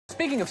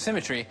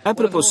A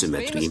propos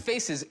symetrii,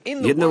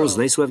 jedną z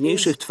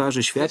najsławniejszych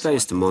twarzy świata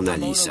jest Mona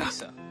Lisa.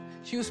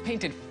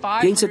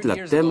 500 lat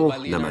temu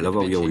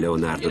namalował ją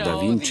Leonardo da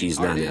Vinci,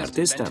 znany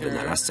artysta,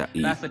 wynalazca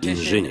i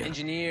inżynier.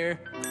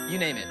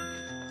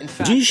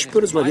 Dziś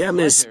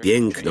porozmawiamy z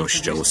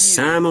pięknością, z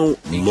samą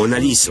Mona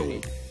Lisą.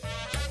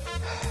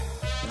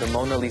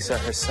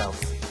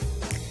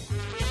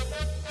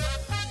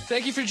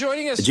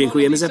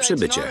 Dziękujemy za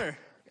przybycie.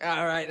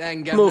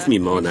 Mów mi,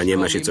 Mona, nie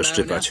ma się co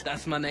szczypać.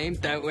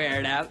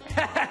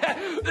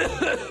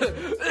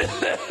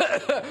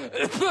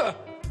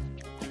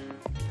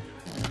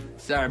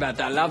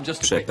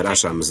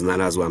 Przepraszam,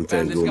 znalazłam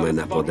tę gumę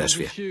na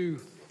podeszwie.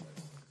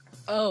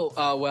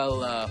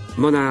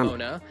 Mona,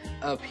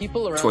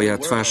 twoja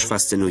twarz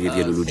fascynuje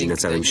wielu ludzi na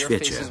całym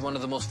świecie.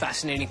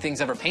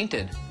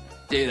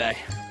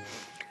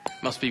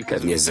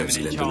 Pewnie ze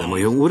względu na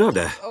moją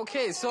urodę.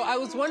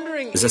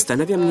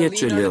 Zastanawia mnie,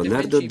 czy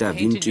Leonardo da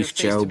Vinci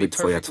chciałby,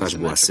 twoja twarz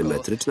była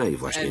symetryczna i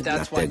właśnie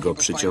dlatego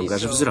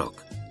przyciągasz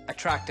wzrok.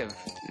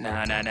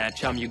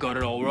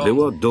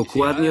 Było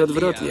dokładnie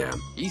odwrotnie.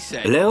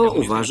 Leo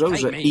uważał,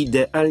 że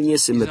idealnie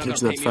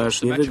symetryczna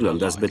twarz nie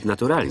wygląda zbyt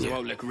naturalnie.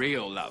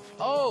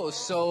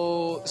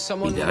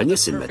 Idealnie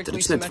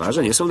symetryczne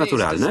twarze nie są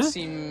naturalne?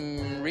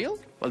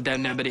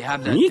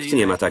 Nikt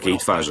nie ma takiej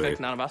twarzy.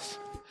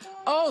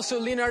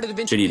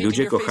 Czyli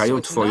ludzie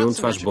kochają twoją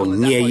twarz, bo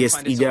nie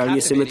jest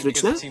idealnie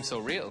symetryczna?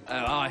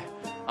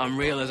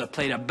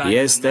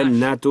 Jestem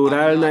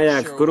naturalna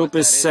jak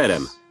krupy z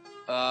serem.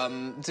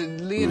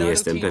 Nie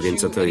jestem pewien,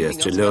 co to jest.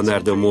 Czy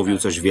Leonardo mówił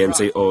coś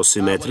więcej o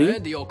symetrii?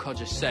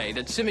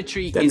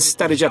 Ten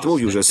stary dziad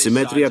mówił, że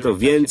symetria to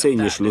więcej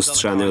niż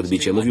lustrzane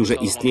odbicie. Mówił, że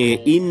istnieje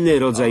inny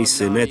rodzaj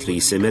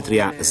symetrii,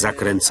 symetria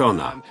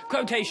zakręcona.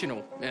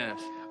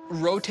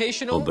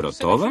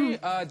 Obrotowa?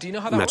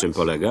 Na czym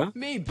polega?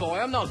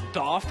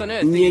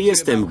 Nie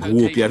jestem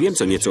głupia, wiem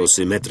co nieco o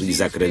symetrii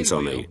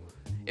zakręconej.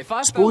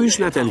 Spójrz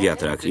na ten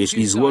wiatrak.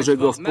 Jeśli złożę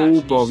go w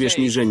pół, powiesz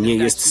mi, że nie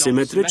jest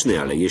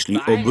symetryczny, ale jeśli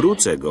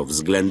obrócę go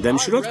względem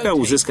środka,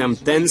 uzyskam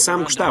ten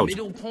sam kształt.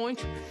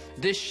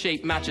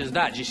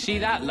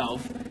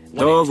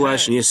 To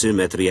właśnie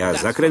symetria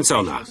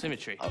zakręcona.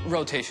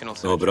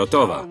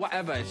 Obrotowa.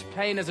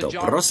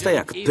 To proste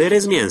jak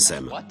pyry z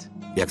mięsem.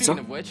 Jak co?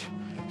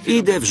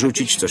 Idę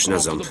wrzucić coś na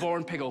ząb.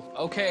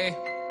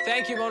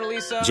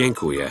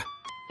 Dziękuję.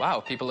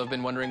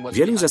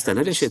 Wielu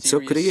zastanawia się, co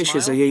kryje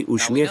się za jej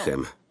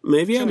uśmiechem.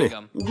 My wiemy.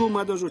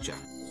 Guma do rzucia.